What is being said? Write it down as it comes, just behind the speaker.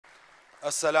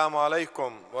السلام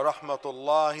عليكم ورحمة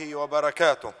الله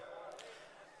وبركاته.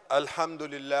 الحمد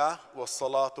لله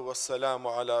والصلاة والسلام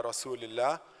على رسول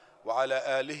الله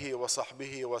وعلى آله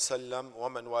وصحبه وسلم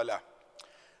ومن والاه.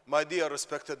 My dear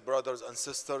respected brothers and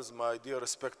sisters, my dear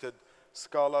respected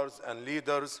scholars and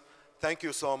leaders, thank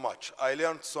you so much. I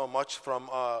learned so much from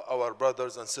our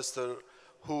brothers and sisters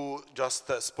who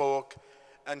just spoke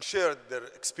and shared their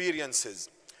experiences.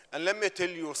 And let me tell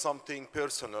you something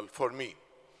personal for me.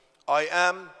 I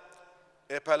am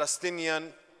a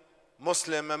Palestinian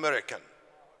Muslim American,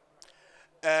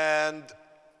 and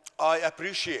I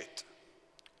appreciate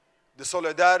the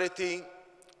solidarity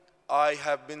I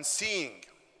have been seeing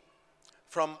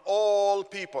from all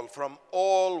people, from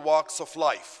all walks of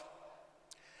life,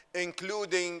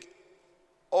 including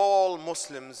all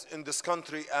Muslims in this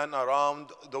country and around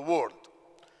the world.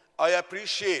 I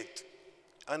appreciate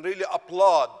and really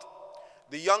applaud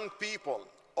the young people,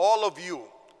 all of you,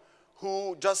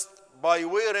 who just by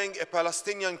wearing a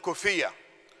Palestinian kufiya,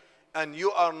 and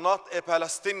you are not a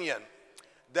Palestinian,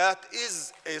 that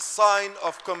is a sign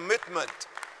of commitment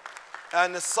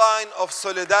and a sign of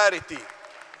solidarity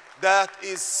that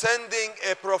is sending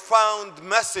a profound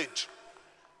message,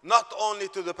 not only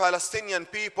to the Palestinian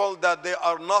people that they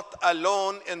are not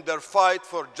alone in their fight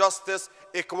for justice,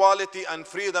 equality, and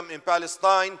freedom in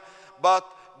Palestine,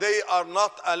 but they are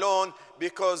not alone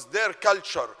because their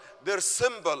culture, their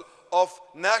symbol of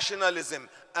nationalism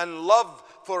and love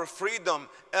for freedom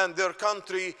and their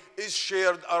country is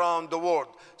shared around the world.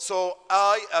 So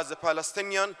I, as a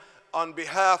Palestinian, on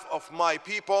behalf of my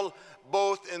people,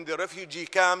 both in the refugee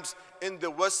camps, in the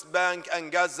West Bank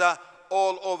and Gaza,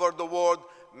 all over the world,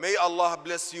 may Allah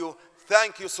bless you.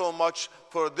 Thank you so much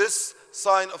for this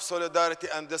sign of solidarity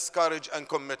and this courage and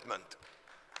commitment.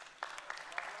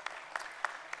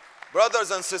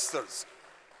 Brothers and sisters,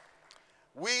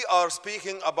 we are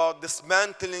speaking about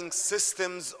dismantling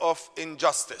systems of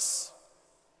injustice.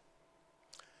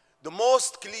 The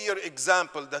most clear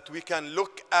example that we can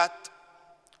look at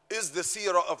is the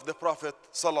seerah of the Prophet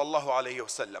sallallahu alaihi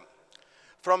wasallam.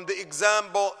 From the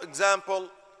example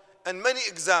and many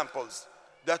examples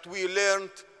that we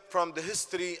learned from the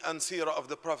history and seerah of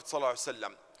the Prophet sallallahu alaihi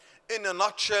wasallam. In a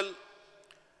nutshell,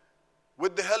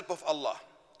 with the help of Allah,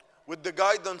 with the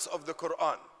guidance of the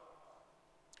Quran,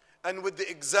 and with the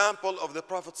example of the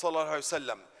Prophet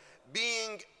ﷺ,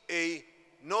 being a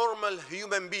normal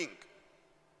human being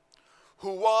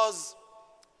who was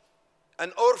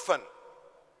an orphan,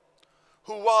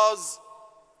 who was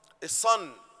a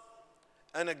son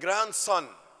and a grandson,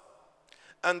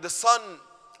 and the son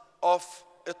of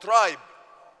a tribe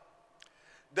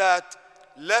that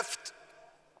left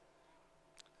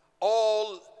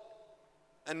all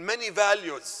and many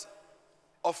values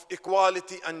of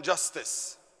equality and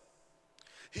justice.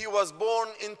 He was born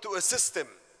into a system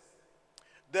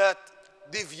that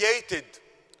deviated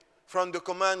from the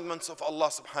commandments of Allah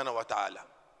subhanahu wa ta'ala.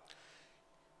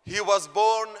 He was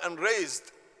born and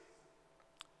raised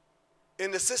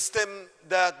in a system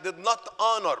that did not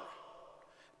honor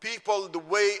people the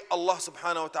way Allah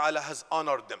subhanahu wa ta'ala has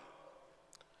honored them.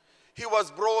 He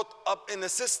was brought up in a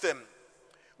system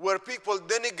where people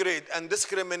denigrate and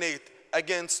discriminate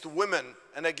against women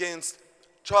and against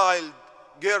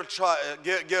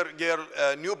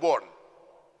newborn.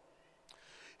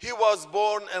 He was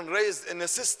born and raised in a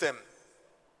system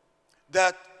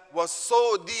that was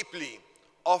so deeply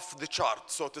off the chart,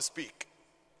 so to speak.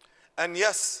 And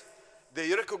yes,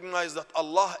 they recognized that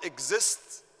Allah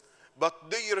exists, but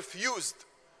they refused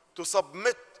to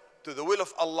submit to the will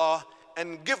of Allah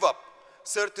and give up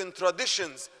certain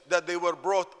traditions that they were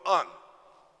brought on.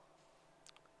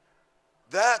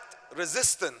 That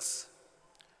resistance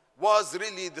was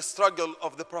really the struggle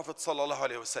of the Prophet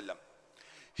ﷺ.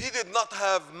 He did not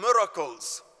have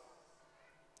miracles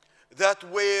that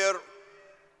were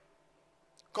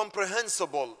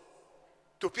comprehensible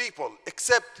to people,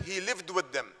 except he lived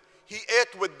with them, he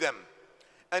ate with them,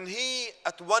 and he,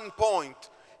 at one point,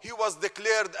 he was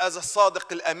declared as a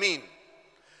Sadiq al-Amin.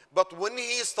 But when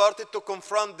he started to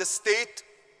confront the state,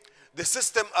 the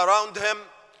system around him,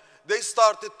 they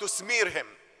started to smear him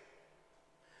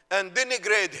and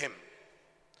denigrate him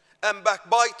and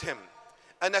backbite him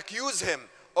and accuse him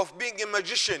of being a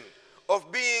magician, of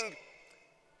being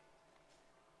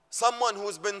someone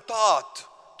who's been taught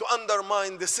to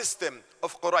undermine the system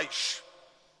of Quraysh.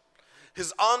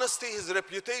 His honesty, his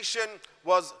reputation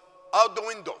was out the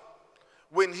window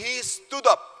when he stood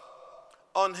up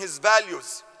on his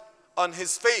values, on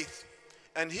his faith,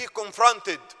 and he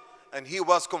confronted, and he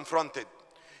was confronted.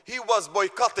 He was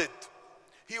boycotted.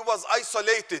 He was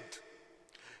isolated.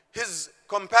 His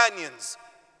companions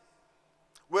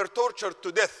were tortured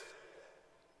to death.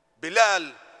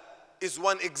 Bilal is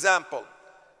one example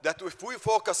that if we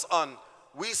focus on,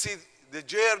 we see the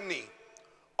journey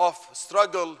of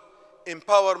struggle,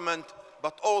 empowerment,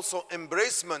 but also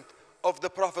embracement of the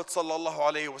Prophet sallallahu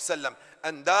alaihi wasallam.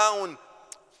 And down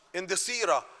in the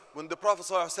seerah, when the Prophet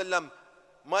sallallahu alaihi wasallam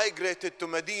migrated to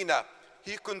Medina,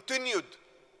 he continued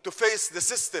to face the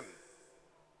system.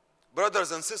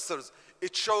 Brothers and sisters,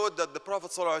 it showed that the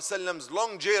Prophet sallallahu alaihi wasallam's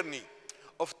long journey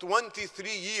of 23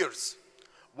 years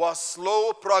was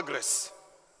slow progress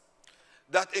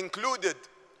that included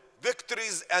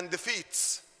victories and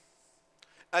defeats.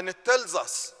 And it tells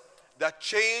us that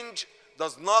change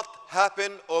does not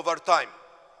happen over time,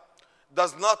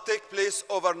 does not take place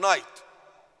overnight.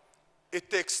 It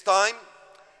takes time,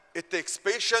 it takes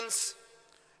patience,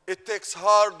 it takes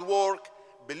hard work,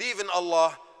 believe in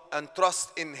Allah and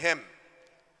trust in Him.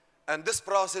 And this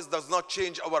process does not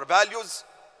change our values,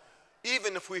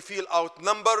 even if we feel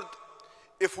outnumbered,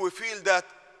 if we feel that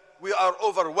we are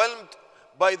overwhelmed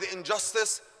by the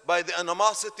injustice, by the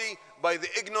animosity, by the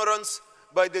ignorance,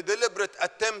 by the deliberate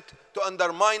attempt to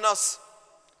undermine us.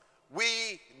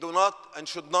 We do not and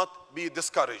should not be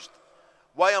discouraged.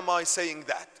 Why am I saying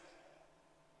that?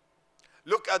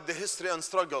 Look at the history and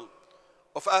struggle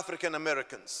of African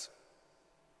Americans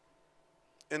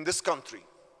in this country.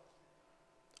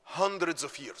 Hundreds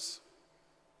of years.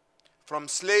 From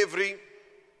slavery,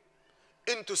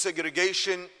 into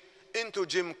segregation, into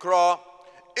Jim Crow,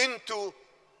 into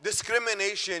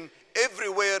discrimination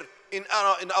everywhere in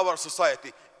our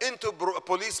society, into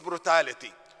police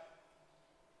brutality.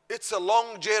 It's a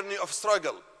long journey of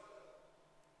struggle.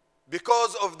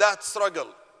 Because of that struggle,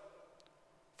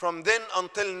 from then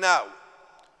until now,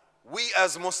 we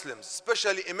as Muslims,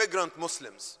 especially immigrant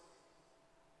Muslims,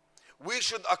 we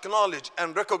should acknowledge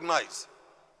and recognize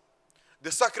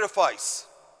the sacrifice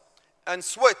and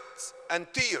sweat and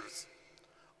tears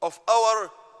of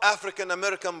our African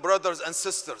American brothers and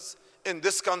sisters in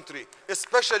this country,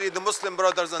 especially the Muslim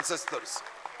brothers and sisters.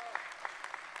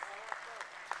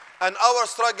 And our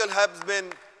struggle has been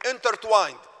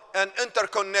intertwined and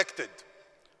interconnected.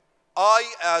 I,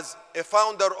 as a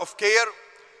founder of CARE,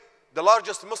 the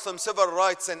largest Muslim civil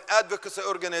rights and advocacy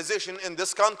organization in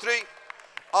this country,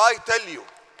 I tell you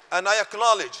and I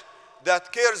acknowledge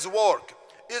that CARE's work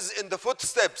is in the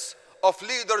footsteps of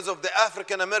leaders of the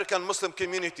African American Muslim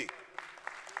community.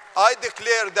 I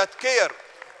declare that CARE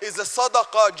is a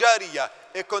sadaqah jariyah,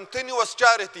 a continuous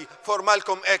charity for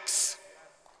Malcolm X.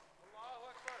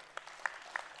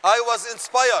 I was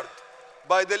inspired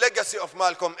by the legacy of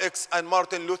Malcolm X and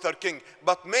Martin Luther King,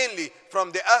 but mainly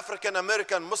from the African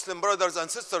American Muslim brothers and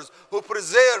sisters who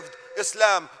preserved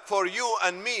Islam for you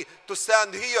and me to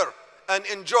stand here and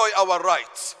enjoy our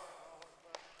rights.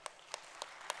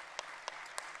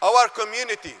 Our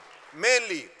community,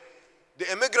 mainly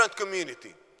the immigrant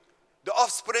community, the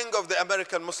offspring of the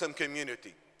American Muslim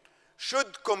community,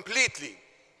 should completely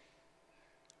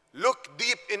look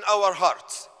deep in our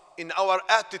hearts, in our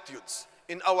attitudes,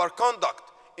 in our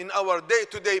conduct, in our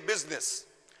day-to-day business,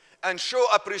 and show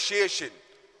appreciation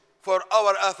for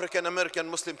our African American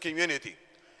Muslim community,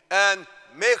 and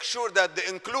make sure that the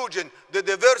inclusion, the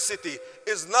diversity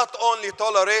is not only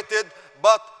tolerated,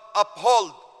 but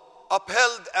upheld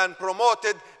and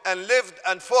promoted and lived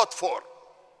and fought for.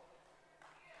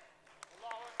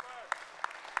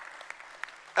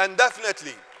 And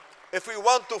definitely, if we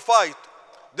want to fight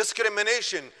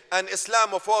discrimination and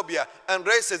Islamophobia and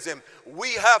racism,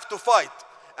 we have to fight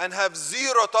and have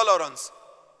zero tolerance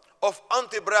of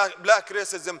anti-black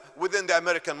racism within the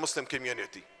American Muslim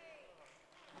community.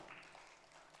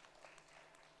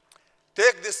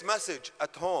 Take this message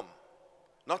at home,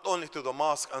 not only to the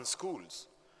mosque and schools.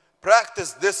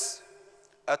 Practice this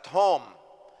at home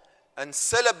and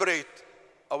celebrate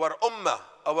our ummah,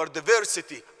 our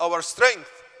diversity, our strength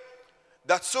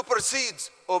that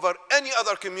supersedes over any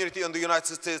other community in the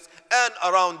United States and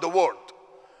around the world.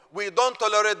 We don't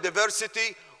tolerate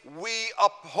diversity, we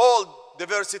uphold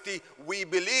diversity, we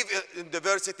believe in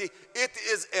diversity. It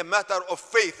is a matter of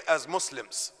faith as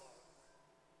Muslims.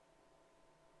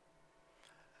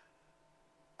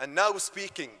 And now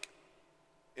speaking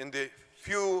in the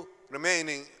few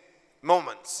remaining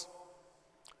moments,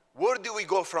 where do we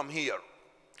go from here?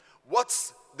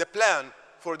 What's the plan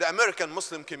for the American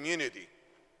Muslim community?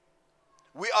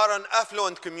 We are an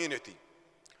affluent community.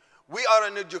 We are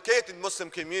an educated Muslim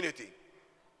community.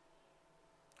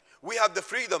 We have the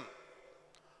freedom,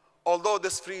 although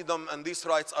this freedom and these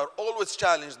rights are always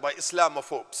challenged by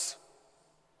Islamophobes.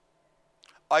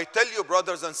 I tell you,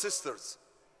 brothers and sisters,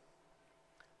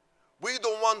 we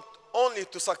don't want only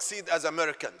to succeed as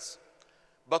Americans,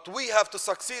 But we have to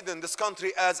succeed in this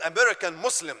country as American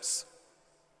Muslims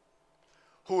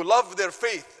who love their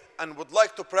faith and would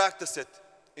like to practice it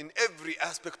in every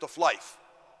aspect of life.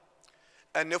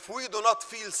 And if we do not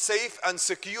feel safe and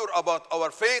secure about our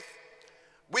faith,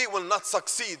 we will not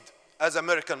succeed as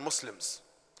American Muslims.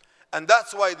 And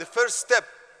that's why the first step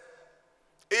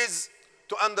is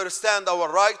to understand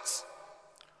our rights,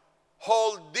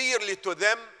 hold dearly to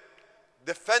them,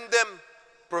 defend them,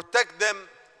 protect them,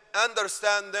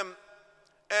 understand them,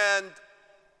 and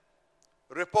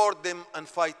report them and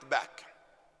fight back.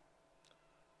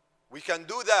 We can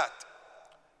do that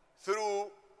through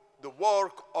the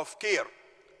work of care.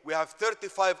 We have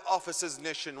 35 offices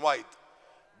nationwide.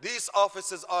 These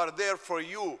offices are there for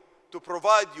you to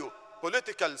provide you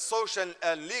political, social,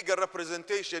 and legal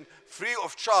representation free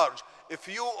of charge if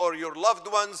you or your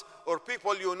loved ones or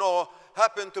people you know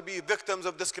happen to be victims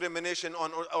of discrimination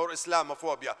or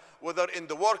Islamophobia, whether in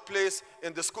the workplace,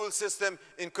 in the school system,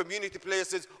 in community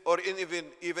places, or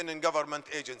even in government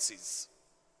agencies.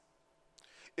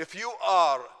 If you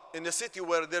are in a city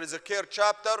where there is a care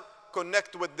chapter,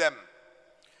 connect with them.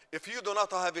 If you do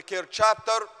not have a care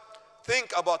chapter,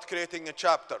 think about creating a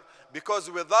chapter, because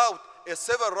without a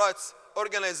civil rights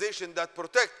organization that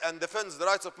protects and defends the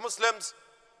rights of Muslims,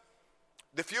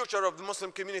 the future of the Muslim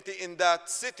community in that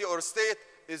city or state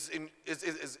is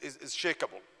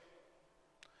shakeable.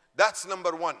 That's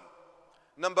number one.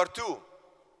 Number two,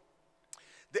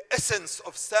 the essence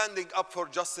of standing up for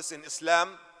justice in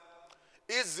Islam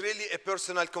is really a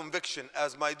personal conviction,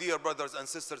 as my dear brothers and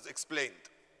sisters explained.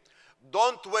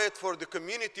 Don't wait for the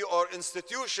community or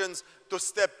institutions to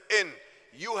step in.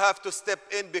 You have to step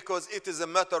in because it is a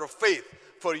matter of faith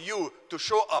for you to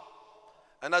show up.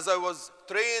 And as I was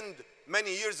trained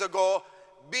many years ago,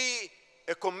 be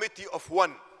a committee of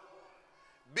one.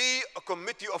 Be a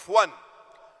committee of one.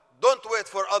 Don't wait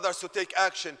for others to take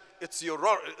action. It's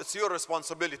your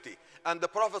responsibility. And the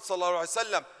Prophet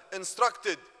ﷺ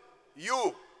instructed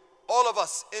you, all of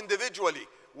us individually,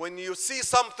 when you see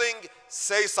something,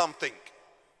 say something.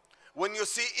 When you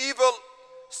see evil,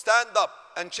 stand up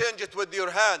and change it with your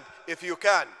hand if you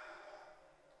can.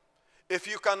 If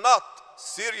you cannot,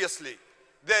 seriously,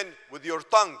 then with your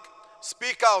tongue,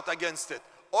 speak out against it,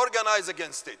 organize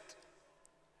against it.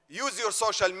 Use your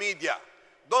social media.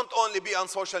 Don't only be on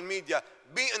social media,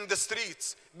 be in the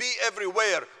streets, be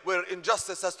everywhere where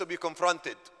injustice has to be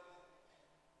confronted.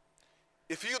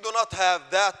 If you do not have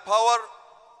that power,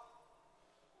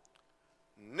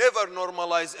 never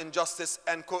normalize injustice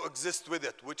and coexist with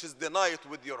it, which is deny it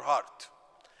with your heart.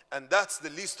 And that's the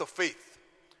least of faith.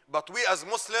 But we as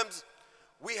Muslims,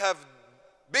 we have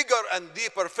bigger and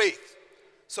deeper faith.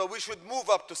 So we should move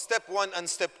up to step one and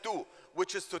step two,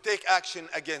 which is to take action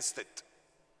against it.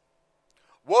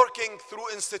 Working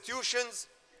through institutions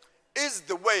is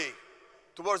the way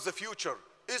towards the future,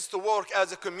 is to work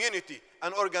as a community,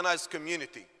 an organized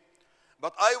community.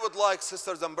 But I would like,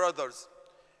 sisters and brothers,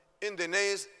 in the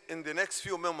next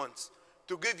few moments,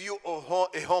 to give you a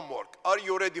homework. Are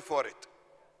you ready for it?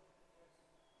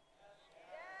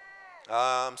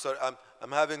 I'm sorry,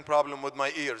 I'm having problem with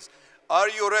my ears. Are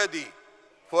you ready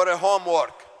for a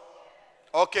homework?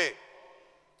 Okay.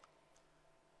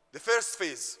 The first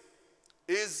phase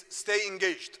is stay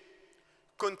engaged.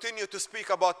 Continue to speak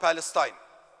about Palestine.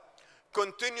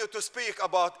 Continue to speak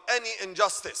about any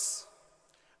injustice.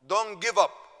 Don't give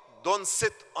up. Don't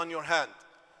sit on your hand.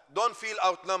 Don't feel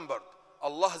outnumbered.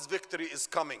 Allah's victory is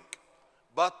coming,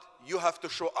 but you have to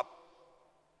show up.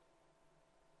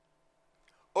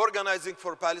 Organizing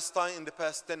for Palestine in the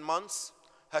past 10 months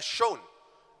has shown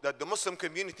that the Muslim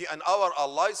community and our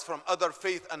allies from other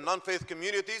faith and non-faith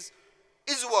communities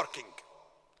is working.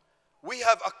 We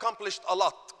have accomplished a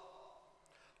lot.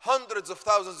 Hundreds of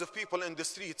thousands of people in the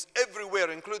streets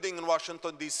everywhere, including in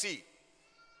Washington, D.C.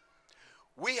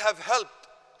 We have helped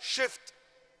shift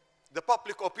the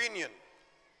public opinion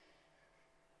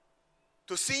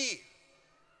to see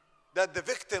that the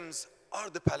victims are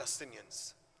the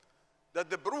Palestinians, that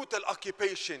the brutal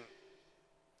occupation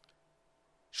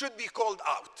should be called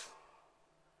out,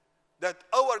 that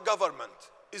our government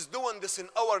is doing this in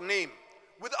our name,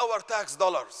 with our tax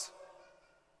dollars,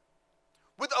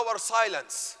 with our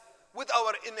silence, with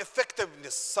our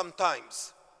ineffectiveness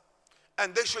sometimes,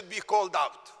 and they should be called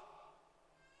out.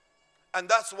 And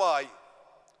that's why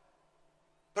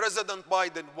President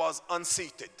Biden was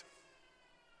unseated.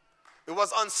 He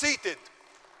was unseated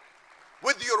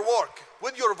with your work,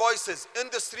 with your voices in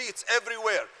the streets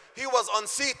everywhere. He was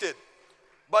unseated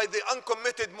by the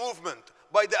uncommitted movement,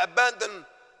 by the abandoned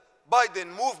Biden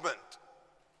movement.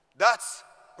 That's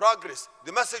progress.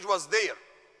 The message was there,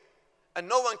 and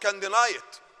no one can deny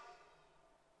it.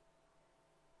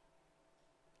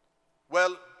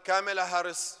 Well, Kamala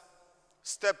Harris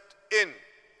stepped in,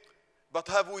 but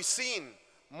have we seen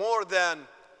more than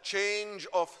change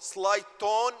of slight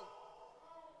tone?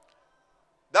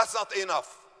 That's not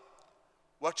enough.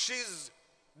 What she's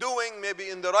doing may be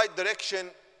in the right direction,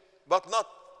 but not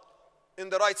in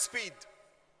the right speed.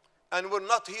 And we're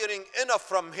not hearing enough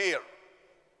from here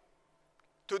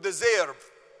to deserve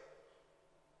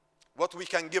what we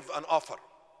can give and offer.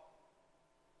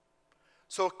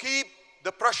 So keep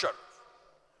the pressure.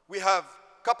 We have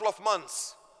a couple of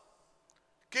months.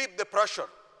 Keep the pressure,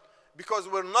 because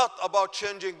we're not about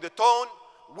changing the tone.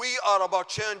 We are about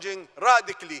changing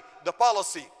radically the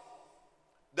policy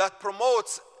that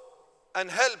promotes and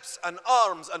helps and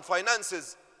arms and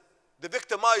finances the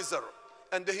victimizer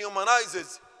and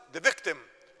dehumanizes the victim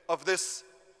of this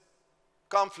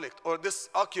conflict or this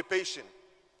occupation.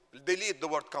 Delete the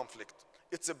word conflict.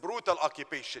 It's a brutal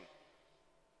occupation.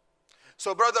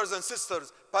 So brothers and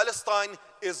sisters, Palestine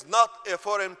is not a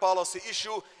foreign policy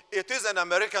issue. It is an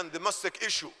American domestic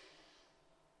issue.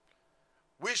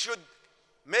 We should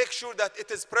make sure that it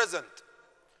is present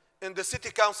in the city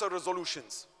council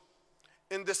resolutions,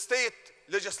 in the state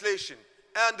legislation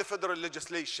and the federal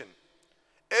legislation.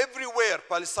 Everywhere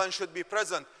Palestine should be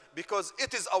present, because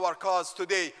it is our cause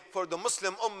today for the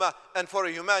Muslim Ummah and for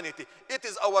humanity. It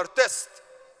is our test,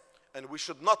 and we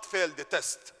should not fail the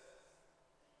test.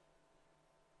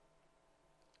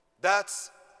 That's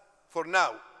for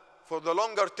now. For the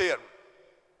longer term,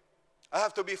 I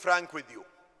have to be frank with you.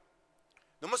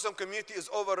 The Muslim community is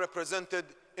overrepresented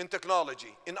in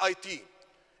technology, in IT,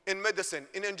 in medicine,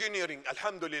 in engineering,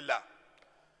 alhamdulillah.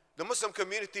 The Muslim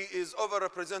community is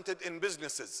overrepresented in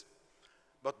businesses.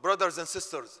 But brothers and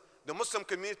sisters, the Muslim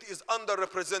community is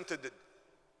underrepresented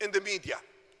in the media,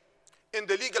 in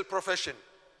the legal profession,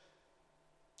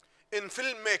 in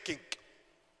filmmaking,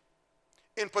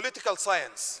 in political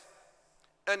science,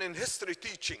 and in history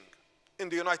teaching in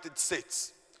the United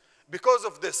States. Because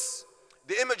of this,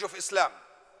 the image of Islam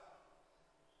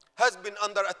has been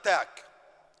under attack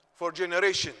for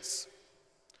generations.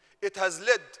 It has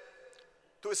led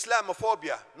to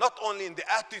Islamophobia, not only in the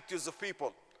attitudes of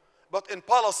people, but in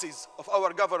policies of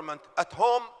our government at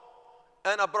home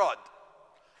and abroad.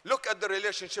 Look at the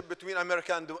relationship between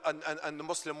America and the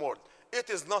Muslim world. It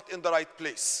is not in the right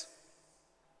place.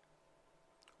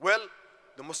 Well,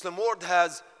 the Muslim world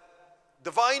has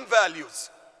divine values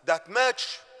that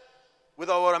match with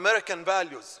our American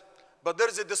values, but there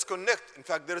is a disconnect. In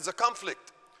fact, there is a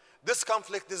conflict. This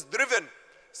conflict is driven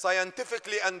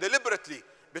scientifically and deliberately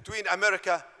between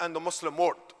America and the Muslim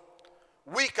world.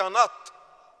 We cannot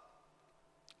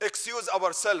excuse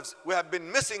ourselves. We have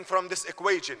been missing from this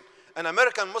equation, and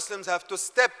American Muslims have to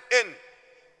step in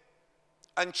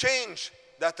and change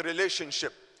that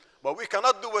relationship. But we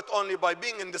cannot do it only by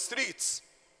being in the streets.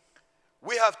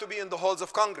 We have to be in the halls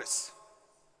of Congress.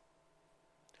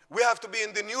 We have to be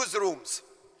in the newsrooms.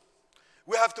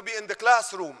 We have to be in the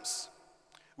classrooms.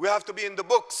 We have to be in the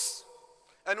books.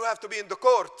 And we have to be in the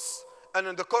courts and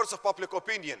in the courts of public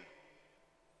opinion.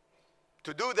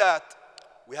 To do that,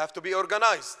 we have to be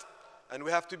organized, and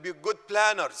we have to be good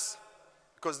planners,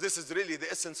 because this is really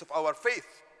the essence of our faith.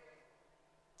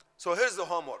 So here's the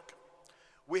homework.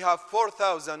 We have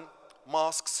 4,000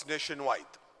 mosques nationwide.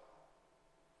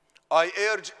 I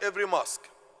urge every mosque,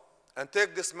 and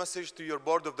take this message to your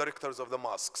board of directors of the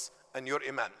mosques and your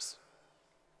imams.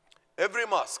 Every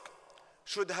mosque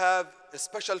should have a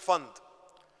special fund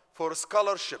for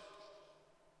scholarship,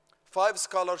 5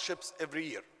 scholarships every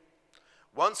year.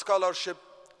 1 scholarship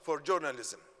for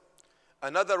journalism,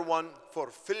 another one for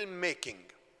filmmaking,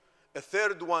 a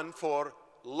 3rd one for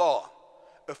law,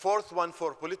 a 4th one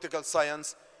for political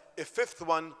science, a 5th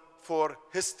one for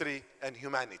history and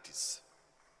humanities.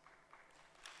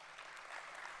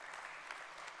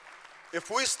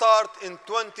 If we start in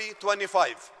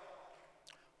 2025,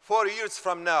 4 years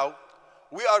from now,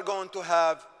 we are going to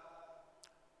have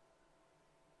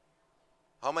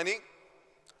how many?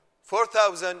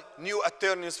 4,000 new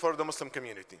attorneys for the Muslim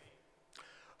community,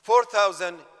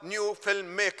 4,000 new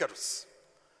filmmakers,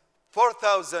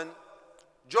 4,000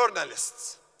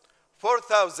 journalists,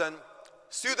 4,000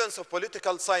 students of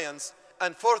political science,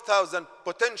 and 4,000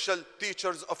 potential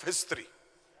teachers of history.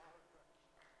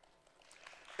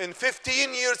 In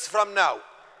 15 years from now,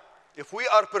 if we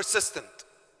are persistent,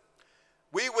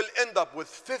 we will end up with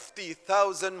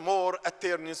 50,000 more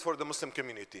attorneys for the Muslim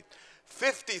community,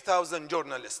 50,000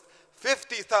 journalists,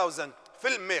 50,000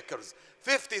 filmmakers,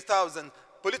 50,000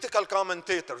 political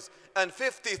commentators, and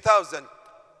 50,000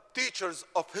 teachers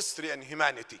of history and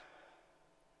humanity.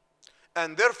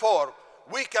 And therefore,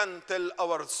 we can tell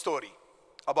our story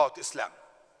about Islam.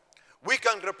 We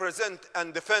can represent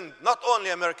and defend not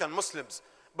only American Muslims,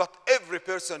 but every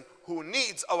person who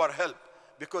needs our help,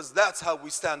 because that's how we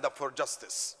stand up for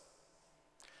justice.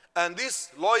 And these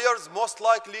lawyers most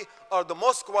likely are the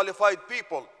most qualified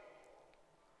people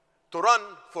to run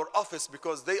for office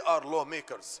because they are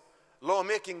lawmakers.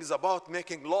 Lawmaking is about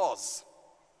making laws.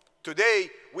 Today,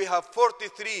 we have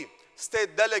 43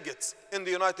 state delegates in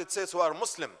the United States who are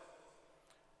Muslim.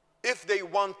 If they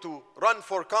want to run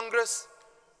for Congress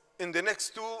in the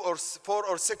next 2 or 4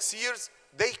 or 6 years,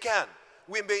 they can.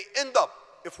 We may end up,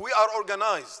 if we are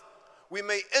organized, we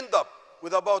may end up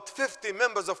with about 50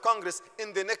 members of Congress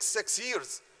in the next 6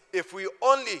 years if we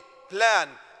only plan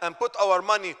and put our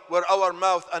money where our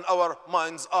mouth and our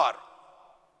minds are.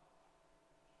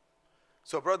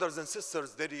 So brothers and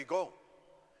sisters, there you go.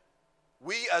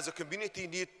 We as a community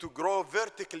need to grow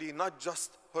vertically, not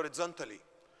just horizontally.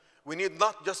 We need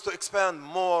not just to expand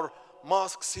more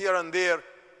mosques here and there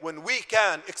when we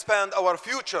can expand our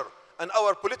future and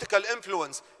our political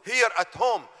influence here at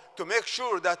home to make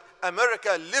sure that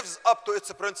America lives up to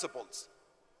its principles,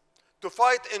 to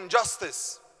fight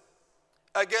injustice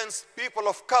against people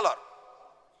of color,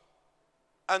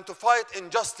 and to fight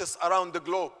injustice around the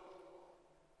globe.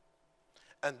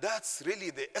 And that's really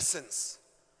the essence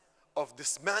of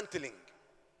dismantling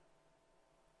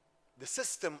the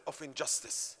system of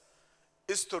injustice,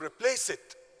 is to replace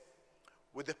it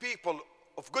with the people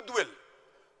of goodwill,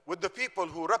 with the people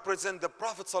who represent the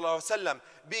Prophet ﷺ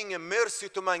being a mercy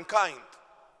to mankind.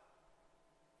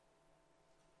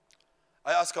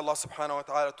 I ask Allah subhanahu wa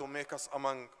ta'ala to make us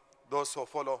among those who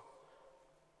follow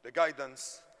the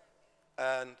guidance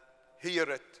and hear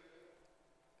it,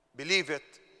 believe it,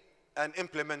 and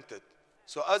implement it.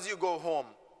 So as you go home,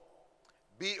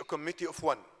 be a committee of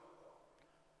one.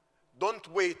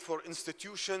 Don't wait for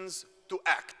institutions to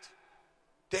act.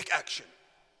 Take action.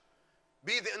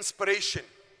 Be the inspiration,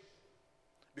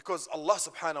 because Allah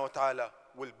subhanahu wa ta'ala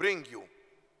will bring you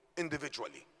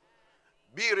individually.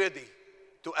 Be ready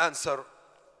to answer,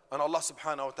 and Allah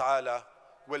subhanahu wa ta'ala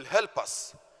will help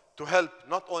us to help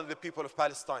not only the people of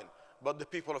Palestine, but the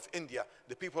people of India,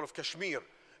 the people of Kashmir,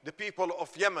 the people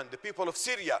of Yemen, the people of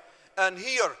Syria, and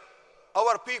here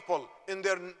our people in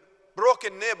their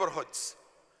broken neighborhoods,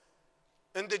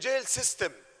 in the jail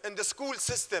system, in the school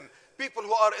system, people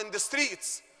who are in the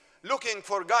streets looking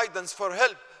for guidance, for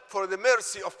help, for the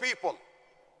mercy of people.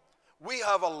 We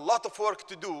have a lot of work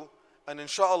to do, and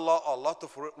inshallah a lot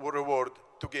of reward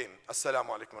to gain. Assalamu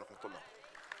alaikum wa rahmatullah.